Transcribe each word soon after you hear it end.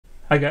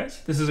Hi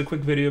guys, this is a quick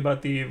video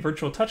about the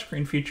virtual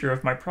touchscreen feature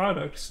of my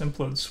product,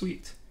 Simplode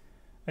Suite.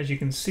 As you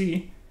can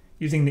see,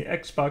 using the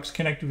Xbox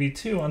Kinect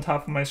V2 on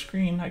top of my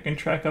screen, I can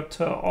track up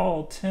to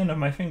all 10 of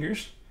my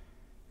fingers.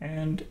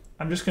 And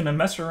I'm just going to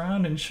mess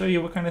around and show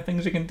you what kind of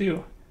things it can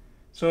do.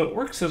 So it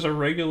works as a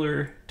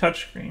regular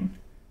touchscreen,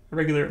 a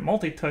regular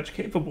multi-touch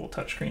capable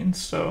touchscreen.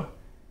 So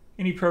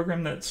any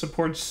program that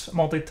supports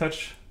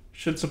multi-touch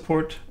should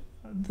support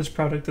this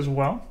product as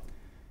well.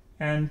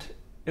 And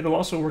it'll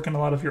also work in a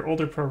lot of your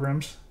older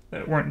programs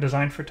that weren't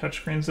designed for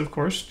touchscreens, of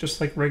course,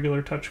 just like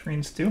regular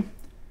touchscreens do.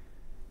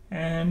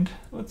 And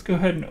let's go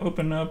ahead and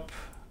open up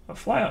a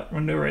flyout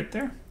window right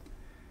there.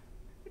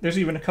 There's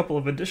even a couple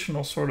of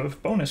additional sort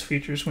of bonus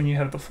features when you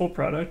have the full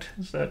product,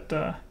 is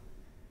that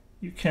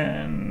you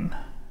can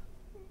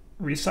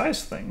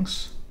resize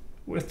things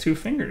with 2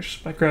 fingers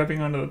by grabbing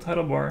onto the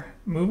title bar,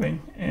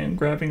 moving, and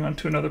grabbing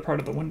onto another part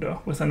of the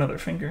window with another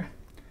finger.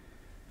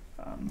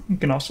 You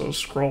can also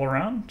scroll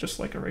around just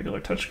like a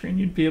regular touchscreen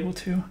you'd be able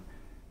to.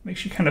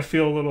 Makes you kind of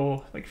feel a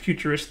little like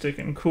futuristic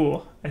and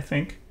cool, I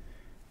think.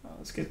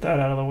 Let's get that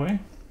out of the way.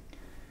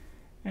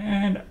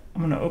 And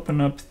I'm going to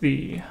open up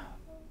the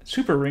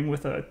Super Ring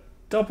with a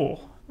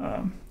double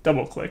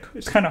click.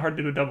 It's kind of hard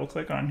to do a double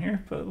click on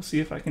here, but we'll see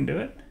if I can do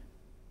it.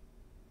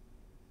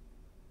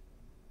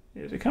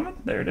 Is it coming?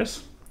 There it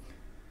is.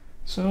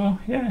 So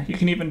yeah, you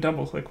can even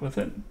double click with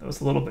it. That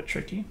was a little bit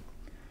tricky.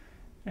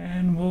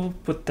 And we'll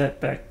put that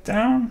back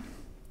down.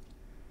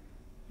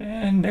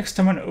 And next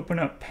I'm going to open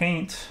up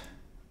Paint,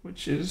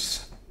 which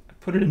is, I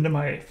put it into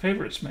my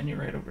favorites menu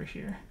right over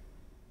here.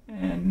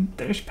 And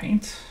there's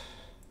Paint.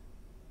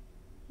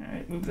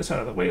 Alright, move this out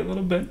of the way a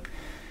little bit.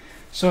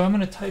 So I'm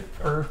going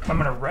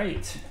to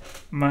write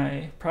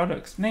my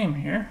product's name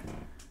here.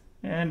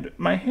 And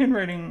my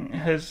handwriting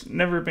has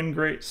never been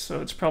great, so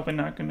it's probably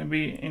not going to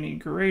be any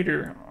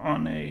greater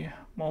on a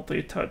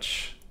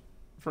multi-touch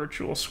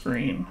virtual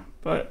screen,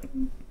 but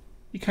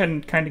you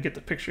can kind of get the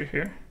picture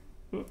here.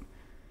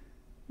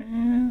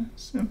 And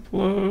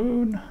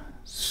Simplode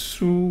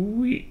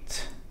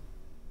Suite.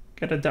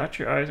 Gotta dot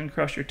your I's and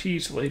cross your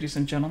T's, ladies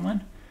and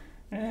gentlemen.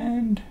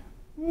 And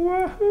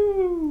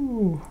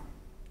woohoo!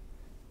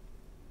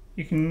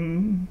 You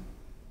can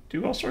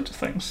do all sorts of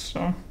things.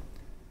 So,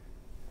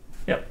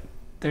 yep,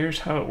 there's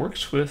how it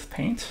works with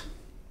Paint.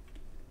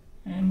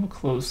 And we'll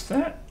close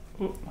that.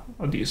 Oh,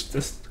 I'll use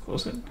this to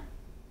close it.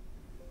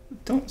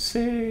 Don't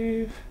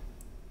save.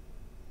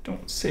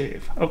 Don't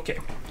save. Okay.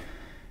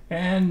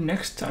 And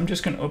next, I'm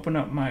just going to open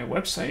up my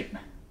website.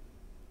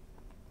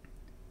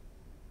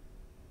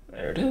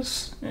 There it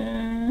is.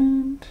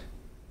 And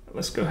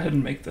let's go ahead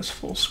and make this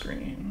full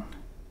screen.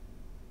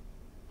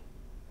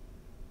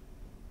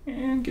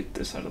 And get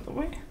this out of the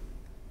way.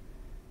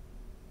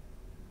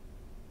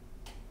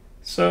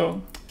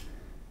 So,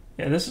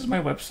 yeah, this is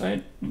my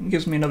website. It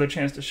gives me another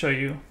chance to show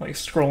you, like,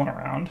 scrolling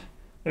around.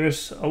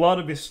 There's a lot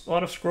of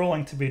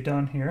scrolling to be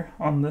done here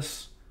on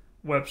this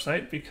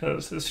website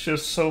because it's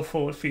just so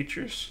full of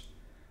features.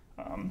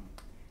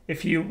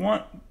 If you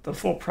want the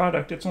full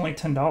product, it's only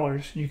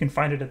 $10. You can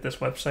find it at this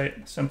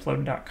website,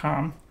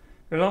 simplode.com.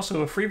 There's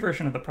also a free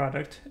version of the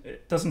product.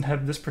 It doesn't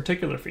have this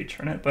particular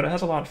feature in it, but it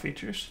has a lot of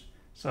features.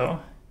 So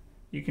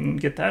you can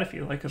get that if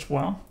you like as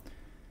well.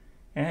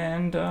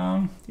 And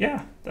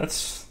yeah,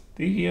 that's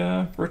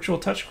the virtual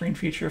touchscreen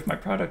feature of my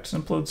product,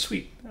 Simplode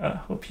Suite.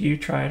 Hope you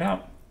try it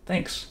out.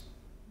 Thanks.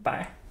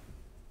 Bye.